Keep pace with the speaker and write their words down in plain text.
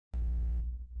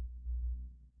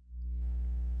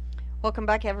Welcome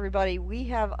back, everybody. We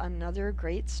have another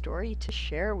great story to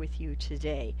share with you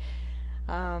today.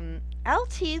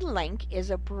 LT Lenk is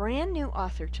a brand new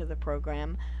author to the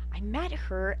program. I met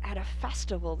her at a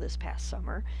festival this past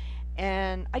summer,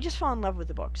 and I just fell in love with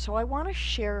the book. So I want to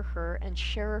share her and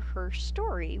share her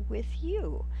story with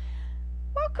you.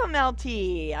 Welcome,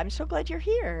 LT. I'm so glad you're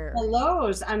here.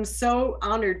 Hello, I'm so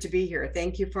honored to be here.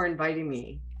 Thank you for inviting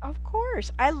me. Of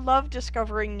course. I love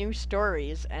discovering new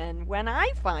stories, and when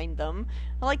I find them,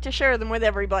 I like to share them with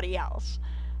everybody else.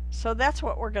 So that's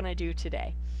what we're going to do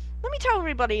today. Let me tell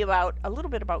everybody about a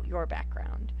little bit about your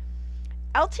background.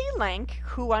 LT Lenk,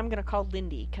 who I'm going to call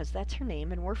Lindy because that's her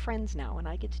name and we're friends now and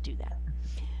I get to do that.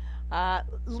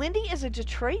 Lindy is a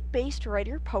Detroit based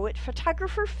writer, poet,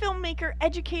 photographer, filmmaker,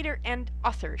 educator, and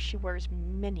author. She wears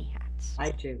many hats.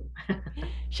 I do.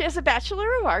 She has a Bachelor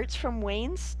of Arts from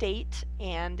Wayne State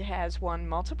and has won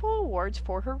multiple awards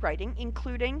for her writing,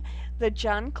 including the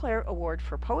John Clare Award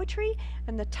for Poetry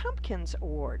and the Tompkins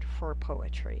Award for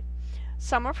Poetry.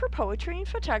 Some of her poetry and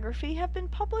photography have been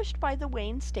published by the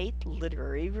Wayne State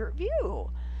Literary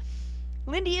Review.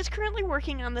 Lindy is currently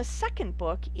working on the second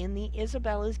book in the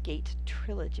Isabella's Gate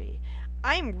trilogy.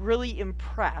 I'm really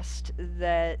impressed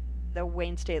that the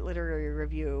Wayne State Literary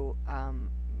Review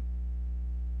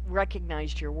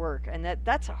recognized your work, and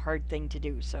that's a hard thing to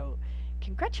do. So, Thank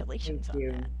congratulations on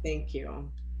you. that. Thank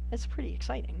you. That's pretty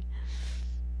exciting.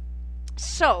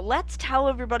 So, let's tell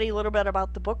everybody a little bit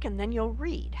about the book, and then you'll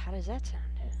read. How does that sound?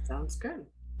 That sounds good.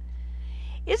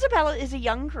 Isabella is a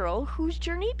young girl whose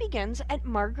journey begins at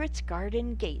Margaret's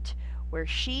garden gate, where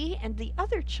she and the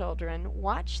other children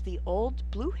watch the old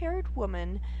blue-haired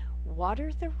woman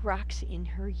water the rocks in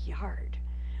her yard.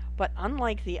 But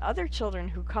unlike the other children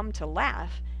who come to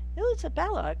laugh,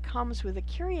 Isabella comes with a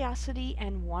curiosity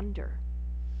and wonder.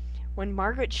 When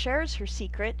Margaret shares her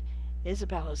secret,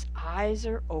 Isabella's eyes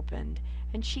are opened,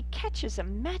 and she catches a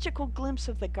magical glimpse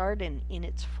of the garden in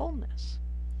its fullness.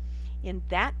 In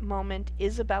that moment,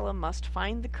 Isabella must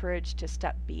find the courage to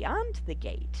step beyond the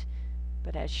gate.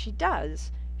 But as she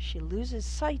does, she loses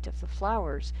sight of the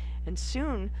flowers and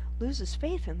soon loses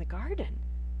faith in the garden.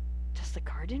 Does the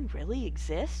garden really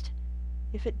exist?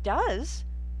 If it does,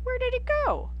 where did it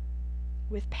go?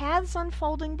 With paths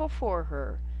unfolding before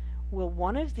her, will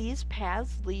one of these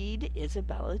paths lead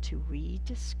Isabella to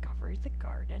rediscover the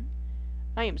garden?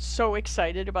 I am so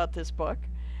excited about this book.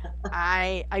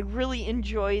 I really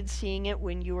enjoyed seeing it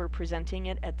when you were presenting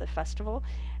it at the festival,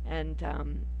 and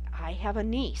I have a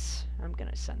niece I'm going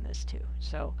to send this to.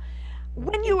 So,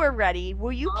 when you are ready,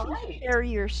 will you All please right. share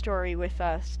your story with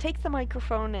us? Take the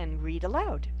microphone and read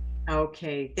aloud.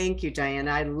 Okay. Thank you, Diane.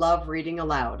 I love reading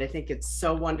aloud. I think it's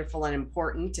so wonderful and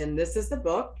important. And this is the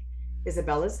book,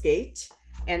 Isabella's Gate.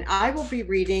 And I will be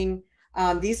reading,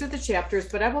 these are the chapters,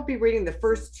 but I will be reading the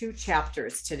first two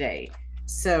chapters today.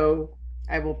 So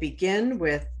I will begin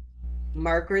with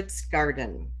Margaret's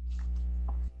Garden.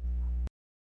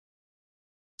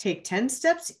 Take 10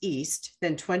 steps east,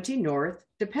 then 20 north,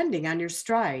 depending on your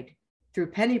stride,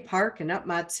 through Penny Park and up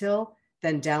Mott's Hill,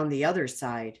 then down the other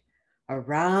side,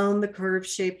 around the curve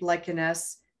shaped like an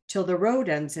S, till the road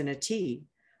ends in a T,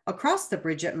 across the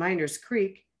bridge at Miners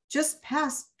Creek, just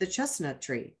past the chestnut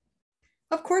tree.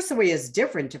 Of course, the way is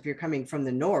different if you're coming from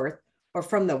the north, or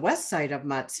from the west side of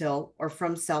Mott's Hill, or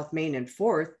from South Main and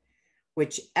Fourth,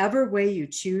 whichever way you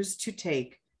choose to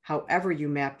take, however you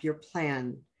map your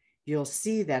plan. You'll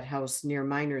see that house near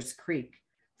Miners Creek,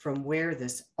 from where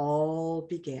this all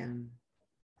began.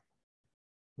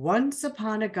 Once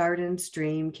upon a garden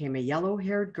stream came a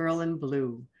yellow-haired girl in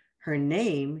blue. Her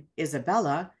name,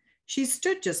 Isabella, she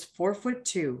stood just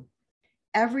 4'2".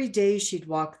 Every day she'd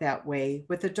walk that way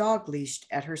with a dog leashed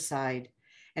at her side.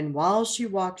 And while she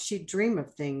walked, she'd dream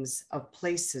of things, of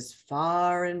places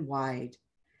far and wide.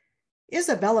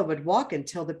 Isabella would walk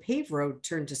until the paved road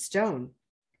turned to stone.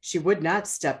 She would not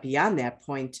step beyond that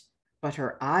point, but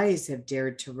her eyes have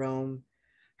dared to roam.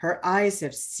 Her eyes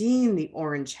have seen the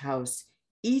orange house,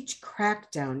 each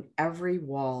crack down every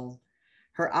wall.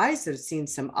 Her eyes have seen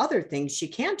some other things she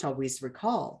can't always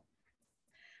recall.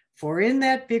 For in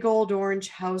that big old orange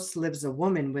house lives a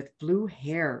woman with blue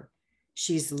hair.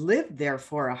 She's lived there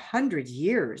for 100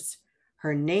 years.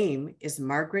 Her name is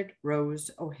Margaret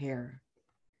Rose O'Hare.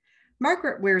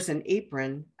 Margaret wears an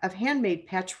apron of handmade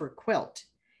patchwork quilt.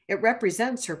 It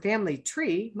represents her family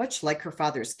tree, much like her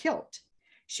father's kilt.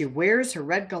 She wears her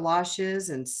red galoshes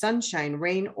in sunshine,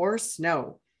 rain, or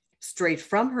snow. Straight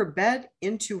from her bed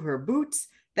into her boots,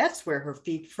 that's where her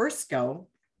feet first go.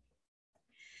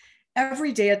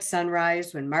 Every day at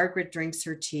sunrise, when Margaret drinks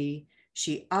her tea,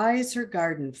 she eyes her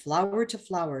garden flower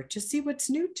to see what's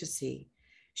new to see.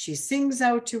 She sings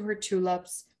out to her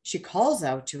tulips. She calls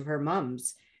out to her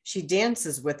mums. She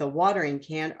dances with a watering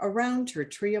can around her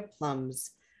tree of plums.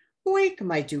 Wake,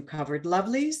 my dew-covered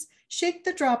lovelies. Shake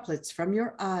the droplets from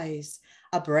your eyes.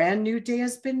 A brand new day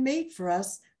has been made for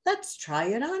us. Let's try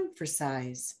it on for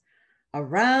size.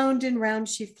 Around and round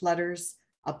she flutters,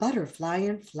 a butterfly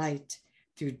in flight,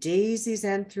 through daisies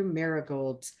and through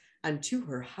marigolds, unto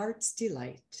her heart's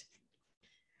delight.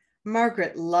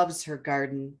 Margaret loves her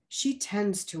garden. She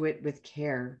tends to it with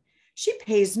care. She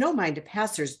pays no mind to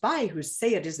passers-by who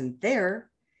say it isn't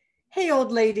there. Hey,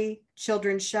 old lady,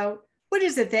 children shout, what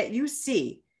is it that you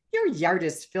see? Your yard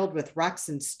is filled with rocks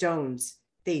and stones,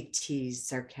 they tease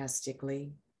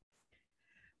sarcastically.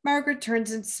 Margaret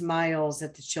turns and smiles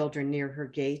at the children near her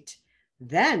gate.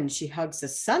 Then she hugs a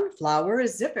sunflower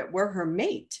as if it were her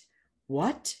mate.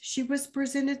 What, she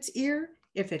whispers in its ear,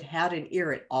 if it had an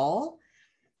ear at all?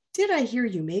 Did I hear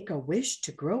you make a wish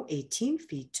to grow 18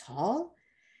 feet tall?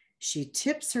 She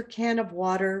tips her can of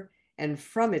water, and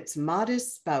from its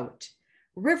modest spout,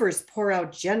 rivers pour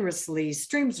out generously,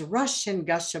 streams rush and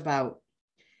gush about.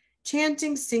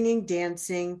 Chanting, singing,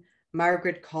 dancing,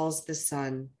 Margaret calls the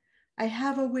sun. I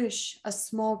have a wish, a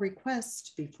small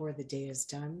request before the day is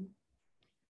done.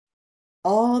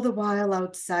 All the while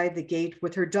outside the gate,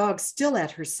 with her dog still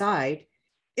at her side,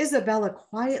 Isabella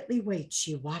quietly waits.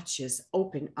 She watches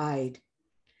open-eyed.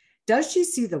 Does she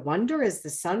see the wonder as the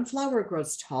sunflower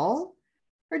grows tall?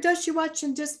 Or does she watch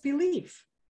in disbelief?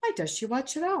 Why does she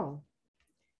watch at all?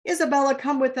 Isabella,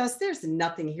 come with us. There's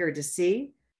nothing here to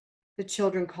see. The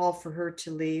children call for her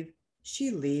to leave. She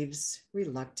leaves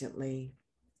reluctantly.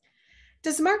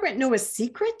 Does Margaret know a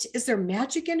secret? Is there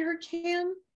magic in her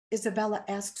can? Isabella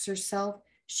asks herself.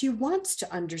 She wants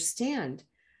to understand.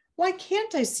 Why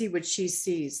can't I see what she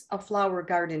sees, a flower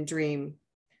garden dream?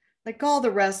 Like all the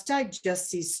rest, I just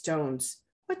see stones.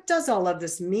 What does all of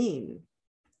this mean?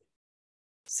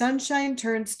 Sunshine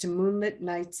turns to moonlit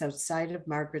nights outside of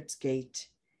Margaret's gate.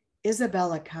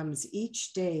 Isabella comes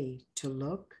each day to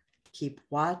look, keep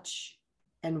watch,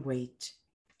 and wait.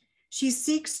 She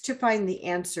seeks to find the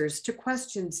answers to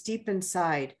questions deep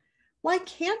inside. Why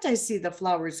can't I see the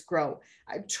flowers grow?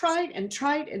 I've tried and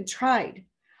tried and tried.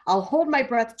 I'll hold my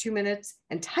breath 2 minutes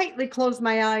and tightly close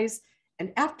my eyes.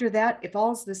 And after that, if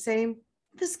all's the same,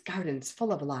 this garden's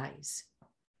full of lies.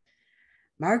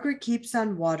 Margaret keeps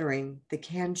on watering. The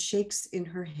can shakes in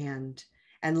her hand.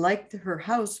 And like her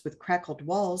house with crackled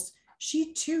walls,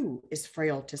 she too is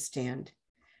frail to stand.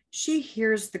 She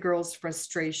hears the girls'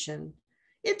 frustration.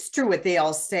 It's true what they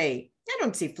all say. I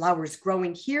don't see flowers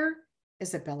growing here.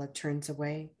 Isabella turns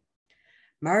away.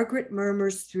 Margaret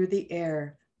murmurs through the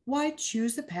air, why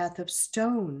choose a path of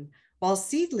stone while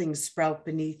seedlings sprout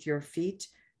beneath your feet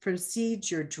from seeds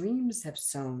your dreams have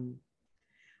sown?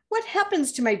 What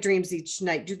happens to my dreams each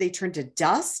night? Do they turn to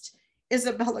dust?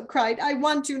 Isabella cried, I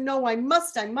want to know. I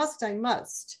must, I must, I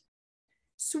must.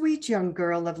 Sweet young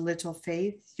girl of little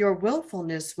faith, your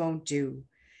willfulness won't do.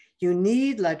 You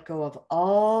need let go of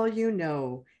all you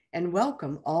know and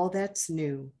welcome all that's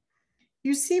new.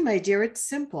 You see, my dear, it's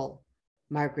simple,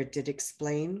 Margaret did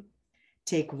explain.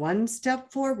 Take one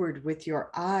step forward with your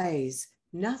eyes.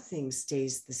 Nothing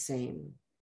stays the same.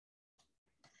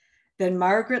 Then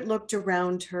Margaret looked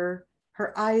around her.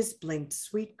 Her eyes blinked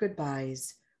sweet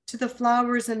goodbyes to the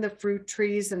flowers and the fruit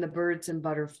trees and the birds and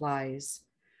butterflies.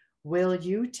 Will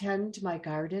you tend my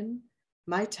garden?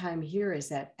 My time here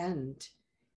is at end.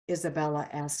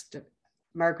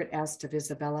 Margaret asked of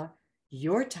Isabella,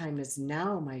 your time is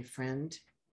now, my friend.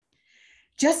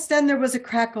 Just then there was a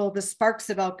crackle, the sparks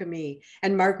of alchemy,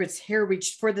 and Margaret's hair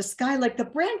reached for the sky like the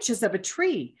branches of a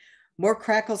tree. More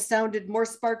crackles sounded, more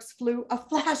sparks flew, a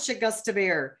flash, a gust of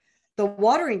air. The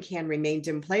watering can remained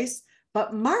in place,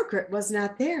 but Margaret was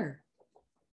not there.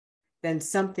 Then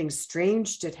something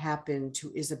strange did happen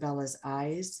to Isabella's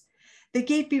eyes. The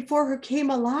gate before her came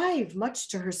alive, much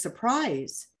to her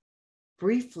surprise.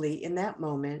 Briefly in that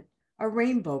moment, a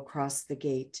rainbow crossed the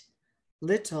gate.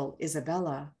 Little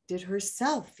Isabella did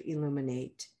herself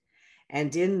illuminate.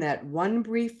 And in that one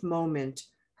brief moment,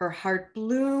 her heart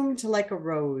bloomed like a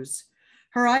rose.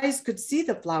 Her eyes could see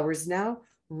the flowers now,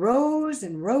 rows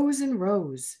and rows and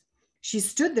rows. She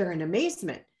stood there in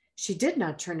amazement. She did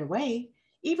not turn away,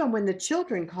 even when the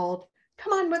children called,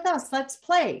 come on with us, let's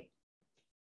play.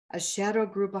 A shadow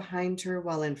grew behind her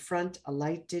while in front a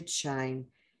light did shine.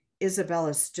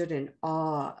 Isabella stood in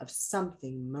awe of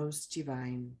something most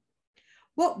divine.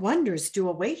 What wonders do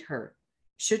await her?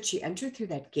 Should she enter through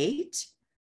that gate?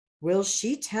 Will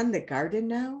she tend the garden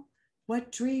now?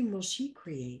 What dream will she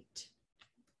create?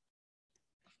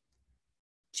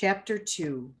 Chapter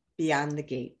 2, Beyond the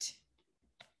Gate.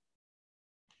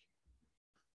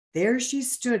 There she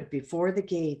stood before the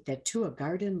gate that to a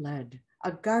garden led,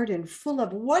 a garden full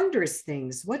of wondrous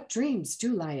things. What dreams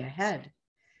do lie ahead?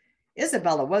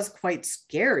 Isabella was quite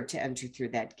scared to enter through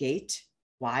that gate.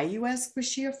 Why, you ask, was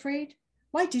she afraid?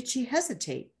 Why did she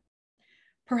hesitate?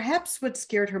 Perhaps what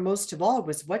scared her most of all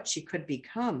was what she could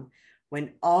become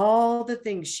when all the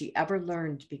things she ever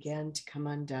learned began to come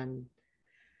undone.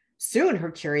 Soon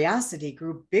her curiosity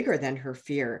grew bigger than her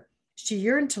fear. She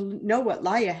yearned to know what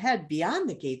lay ahead beyond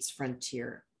the gate's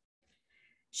frontier.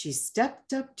 She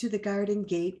stepped up to the garden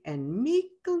gate and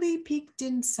meekly peeked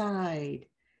inside.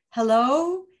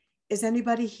 Hello? Is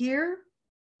anybody here?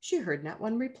 She heard not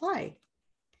one reply.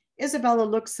 Isabella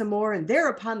looked some more, and there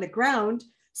upon the ground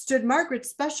stood Margaret's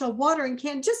special watering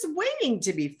can, just waiting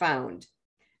to be found.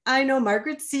 I know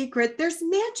Margaret's secret. There's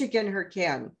magic in her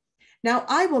can. Now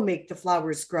I will make the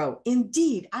flowers grow.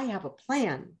 Indeed, I have a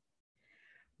plan.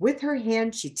 With her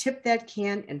hand, she tipped that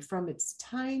can, and from its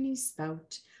tiny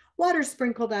spout, water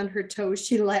sprinkled on her toes.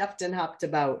 She laughed and hopped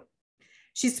about.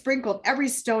 She sprinkled every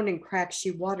stone and crack. She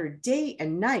watered day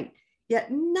and night,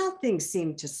 yet nothing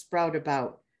seemed to sprout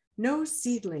about. No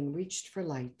seedling reached for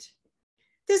light.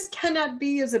 This cannot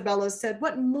be, Isabella said.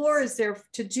 What more is there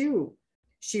to do?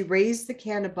 She raised the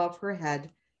can above her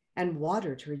head and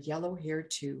watered her yellow hair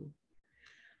too.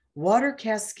 Water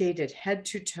cascaded head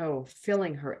to toe,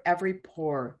 filling her every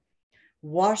pore,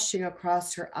 washing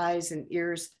across her eyes and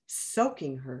ears,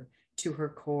 soaking her to her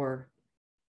core.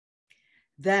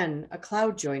 Then a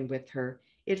cloud joined with her.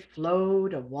 It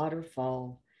flowed a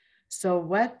waterfall. So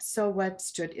wet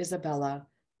stood Isabella.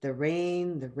 The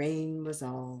rain was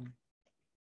all.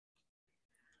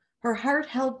 Her heart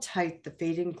held tight the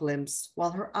fading glimpse,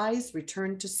 while her eyes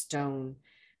returned to stone.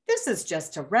 This is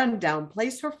just a rundown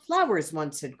place where flowers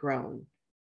once had grown.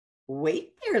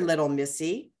 Wait there, little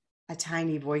missy, a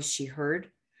tiny voice she heard.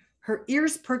 Her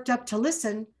ears perked up to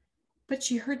listen, but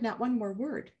she heard not one more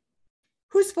word.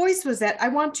 Whose voice was that? I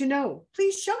want to know.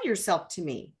 Please show yourself to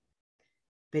me.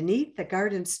 Beneath the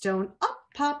garden stone, up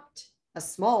popped a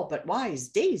small but wise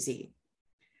daisy.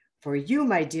 For you,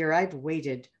 my dear, I've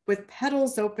waited, with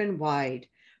petals open wide,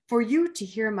 for you to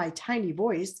hear my tiny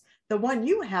voice, the one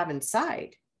you have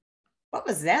inside. What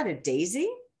was that, a daisy?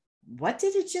 What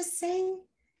did it just say?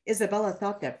 Isabella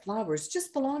thought that flowers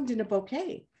just belonged in a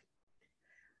bouquet.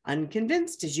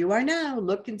 Unconvinced as you are now,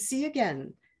 look and see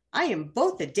again. I am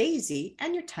both a daisy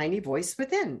and your tiny voice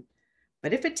within.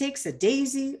 But if it takes a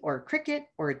daisy or a cricket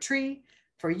or a tree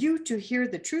for you to hear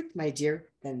the truth, my dear,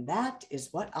 then that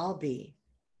is what I'll be.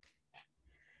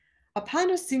 Upon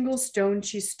a single stone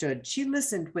she stood. She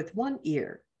listened with one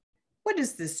ear. What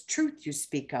is this truth you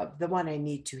speak of, the one I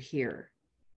need to hear?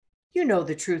 You know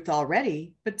the truth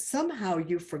already, but somehow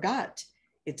you forgot.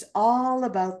 It's all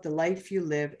about the life you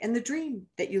live and the dream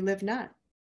that you live not.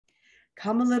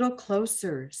 Come a little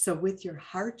closer, so with your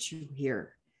heart you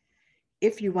hear.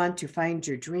 If you want to find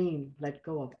your dream, let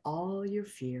go of all your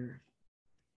fear.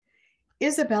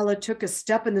 Isabella took a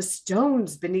step, and the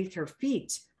stones beneath her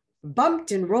feet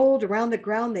bumped and rolled around the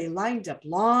ground. They lined up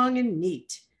long and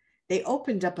neat. They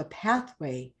opened up a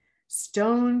pathway,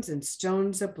 stones and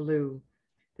stones of blue.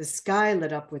 The sky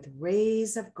lit up with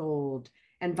rays of gold,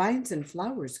 and vines and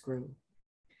flowers grew.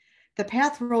 The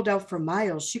path rolled out for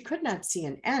miles. She could not see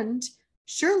an end.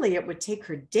 Surely it would take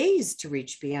her days to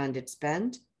reach beyond its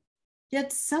bend.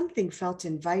 Yet something felt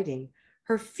inviting.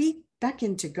 Her feet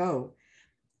beckoned to go.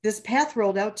 This path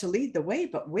rolled out to lead the way,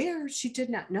 but where, she did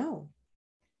not know.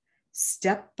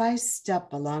 Step by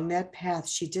step along that path,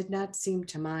 she did not seem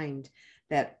to mind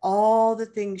that all the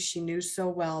things she knew so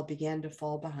well began to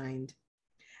fall behind.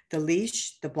 The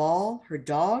leash, the ball, her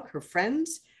dog, her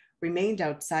friends remained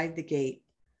outside the gate.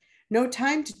 No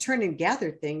time to turn and gather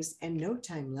things, and no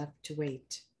time left to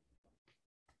wait.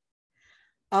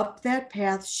 Up that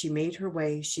path she made her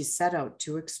way. She set out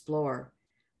to explore,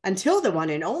 until the one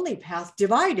and only path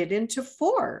divided into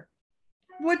four.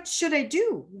 What should I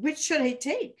do? Which should I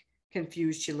take?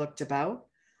 Confused, she looked about.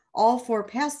 All four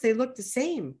paths, they looked the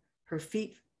same. Her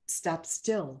feet stopped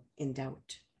still in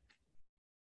doubt.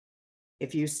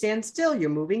 If you stand still, you're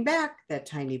moving back, that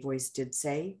tiny voice did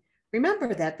say.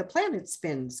 Remember that the planet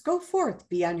spins. Go forth,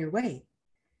 be on your way.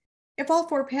 If all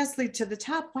four paths lead to the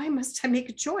top, why must I make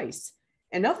a choice?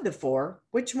 And of the four,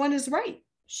 which one is right?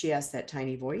 She asked that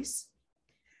tiny voice.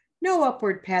 No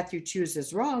upward path you choose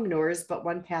is wrong, nor is but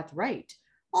one path right.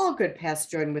 All good paths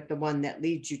join with the one that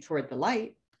leads you toward the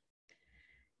light.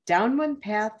 Down one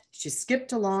path she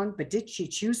skipped along, but did she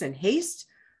choose in haste?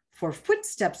 For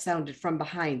footsteps sounded from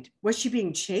behind. Was she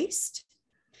being chased?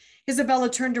 Isabella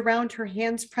turned around, her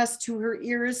hands pressed to her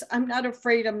ears. I'm not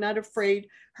afraid, I'm not afraid.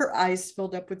 Her eyes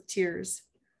filled up with tears.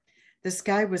 The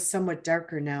sky was somewhat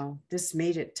darker now. This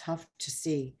made it tough to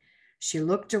see. She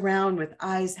looked around with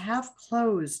eyes half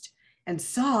closed and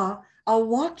saw a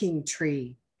walking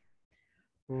tree.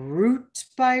 Root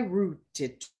by root,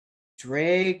 it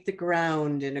dragged the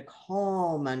ground in a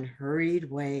calm, unhurried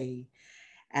way.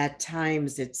 At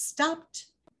times it stopped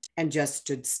and just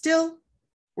stood still,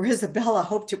 where Isabella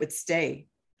hoped it would stay.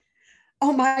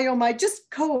 Oh my, just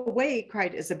go away,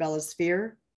 cried Isabella's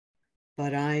fear.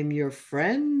 But I'm your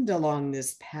friend along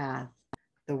this path,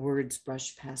 the words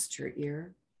brushed past her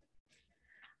ear.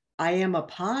 I am a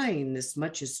pine, this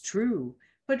much is true,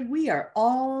 but we are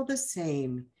all the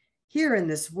same. Here in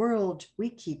this world, we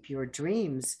keep your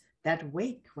dreams that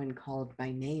wake when called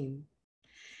by name.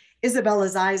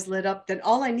 Isabella's eyes lit up. Then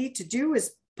all I need to do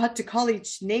is but to call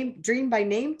each dream by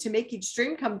name to make each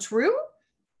dream come true?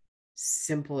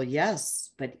 Simple, yes,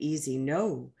 but easy,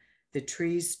 no. The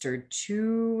trees stirred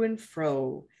to and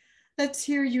fro. Let's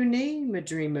hear you name a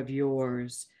dream of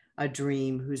yours, a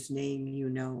dream whose name you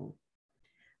know.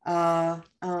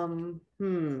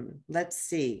 Let's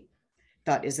see,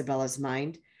 thought Isabella's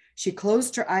mind. She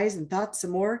closed her eyes and thought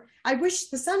some more. I wish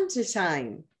the sun to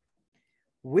shine.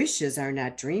 Wishes are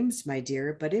not dreams, my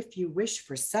dear, but if you wish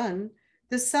for sun,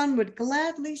 the sun would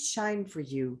gladly shine for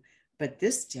you, but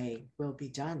this day will be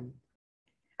done.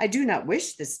 I do not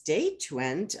wish this day to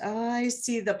end. I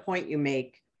see the point you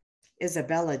make.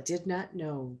 Isabella did not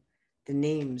know the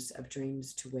names of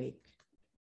dreams to wake.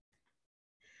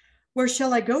 Where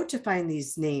shall I go to find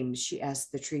these names? She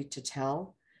asked the tree to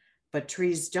tell. But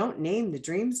trees don't name the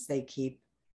dreams they keep.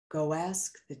 Go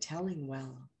ask the telling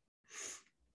well.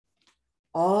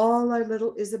 All our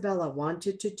little Isabella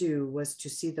wanted to do was to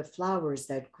see the flowers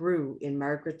that grew in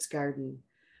Margaret's garden.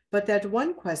 But that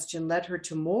one question led her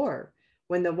to more,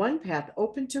 when the one path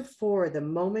opened to four the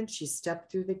moment she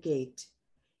stepped through the gate.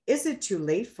 Is it too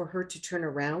late for her to turn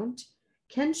around?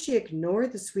 Can she ignore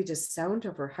the sweetest sound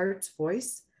of her heart's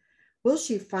voice? Will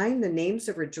she find the names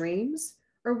of her dreams,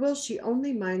 or will she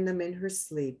only mind them in her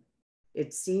sleep?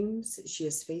 It seems she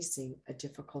is facing a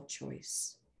difficult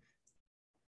choice.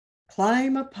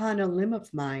 Climb upon a limb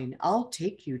of mine, I'll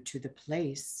take you to the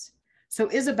place.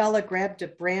 So Isabella grabbed a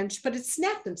branch, but it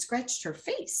snapped and scratched her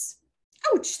face.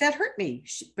 Ouch, that hurt me,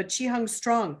 but she hung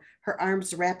strong, her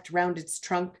arms wrapped round its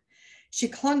trunk. She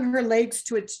clung her legs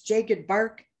to its jagged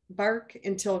bark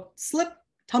until slip,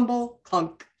 tumble,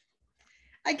 clunk.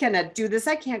 I cannot do this,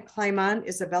 I can't climb on.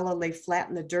 Isabella lay flat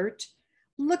in the dirt.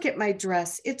 Look at my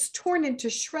dress, it's torn into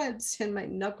shreds, and my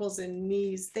knuckles and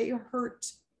knees, they hurt.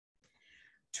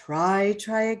 Try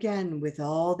again with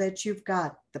all that you've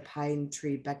got, the pine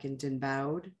tree beckoned and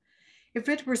bowed. If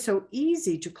it were so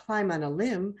easy to climb on a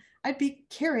limb, I'd be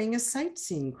carrying a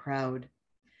sightseeing crowd.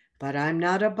 But I'm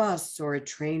not a bus or a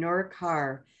train or a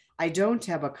car. I don't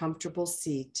have a comfortable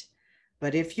seat.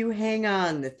 But if you hang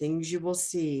on, the things you will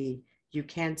see, you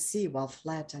can't see while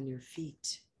flat on your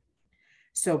feet.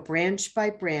 So branch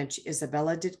by branch,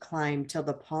 Isabella did climb till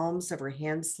the palms of her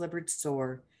hands slivered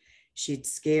sore. She'd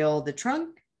scale the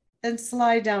trunk, then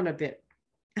slide down a bit.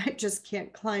 I just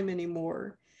can't climb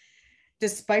anymore.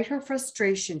 Despite her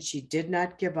frustration, she did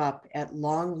not give up. At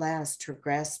long last, her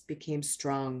grasp became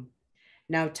strong.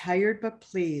 Now tired but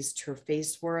pleased, her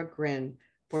face wore a grin,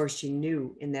 for she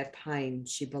knew in that pine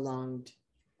she belonged.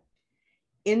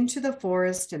 Into the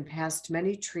forest and past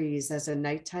many trees as a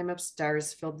nighttime of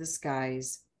stars filled the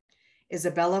skies.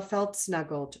 Isabella felt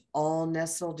snuggled, all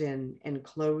nestled in, and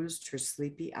closed her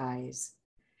sleepy eyes.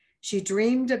 She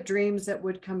dreamed of dreams that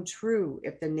would come true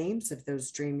if the names of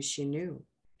those dreams she knew.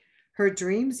 Her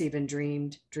dreams even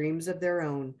dreamed dreams of their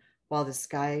own, while the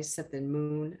sky set the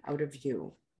moon out of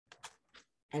view.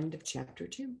 End of chapter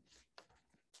 2.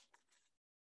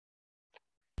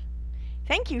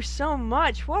 Thank you so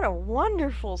much. What a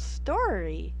wonderful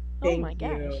story. Oh my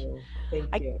gosh.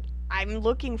 Thank you. I'm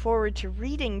looking forward to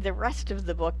reading the rest of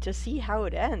the book to see how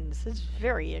it ends. It's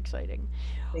very exciting.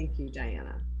 Thank you,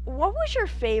 Diana. What was your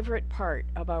favorite part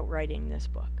about writing this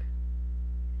book?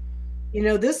 You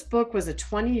know, this book was a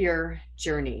 20-year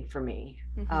journey for me.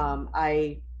 Mm-hmm.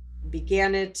 I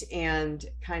began it and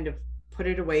kind of put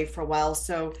it away for a while.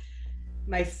 So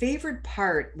my favorite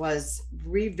part was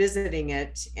revisiting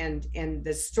it, and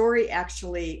the story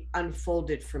actually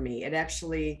unfolded for me. It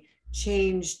actually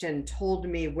changed and told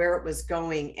me where it was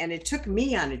going, and it took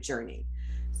me on a journey.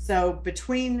 So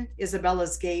between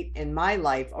Isabella's Gate and my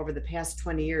life over the past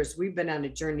 20 years, we've been on a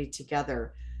journey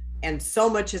together, and so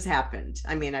much has happened.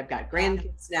 I mean, I've got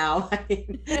grandkids now.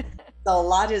 So a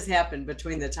lot has happened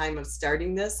between the time of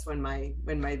starting this, when my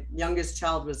youngest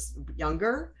child was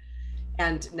younger,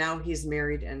 and now he's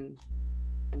married and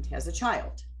has a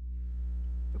child.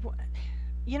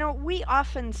 You know, we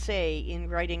often say in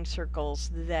writing circles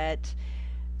that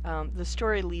the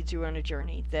story leads you on a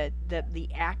journey, that the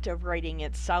act of writing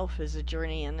itself is a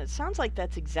journey, and it sounds like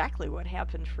that's exactly what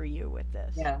happened for you with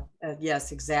this. Yeah,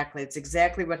 yes, exactly. It's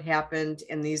exactly what happened.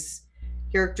 And these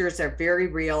characters are very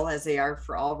real, as they are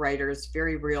for all writers,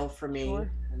 very real for me.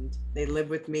 Sure. And they live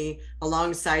with me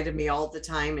alongside of me all the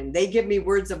time. And they give me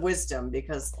words of wisdom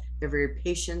because they're very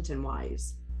patient and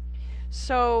wise.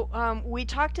 So we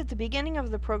talked at the beginning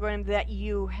of the program that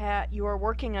you are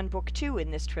working on book 2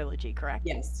 in this trilogy, correct?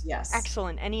 Yes, yes.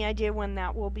 Excellent. Any idea when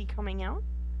that will be coming out?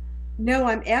 No,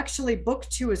 I'm actually, book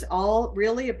 2 is all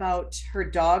really about her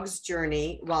dog's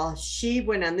journey. While she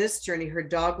went on this journey, her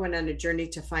dog went on a journey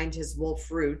to find his wolf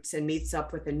roots and meets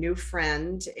up with a new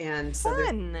friend. And so there's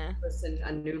Fun.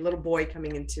 a new little boy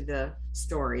coming into the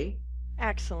story.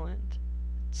 Excellent.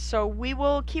 So we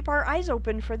will keep our eyes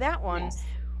open for that one. Yes.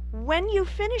 When you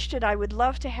finished it, I would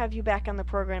love to have you back on the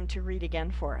program to read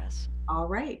again for us. All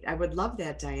right. I would love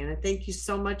that, Diana. Thank you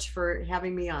so much for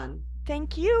having me on.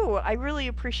 Thank you. I really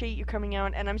appreciate you coming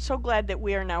out, and I'm so glad that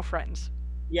we are now friends.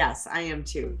 Yes, I am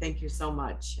too. Thank you so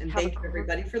much. And Have a thank you,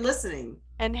 everybody, for listening.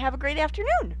 and have a great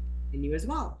afternoon. And you as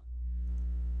well.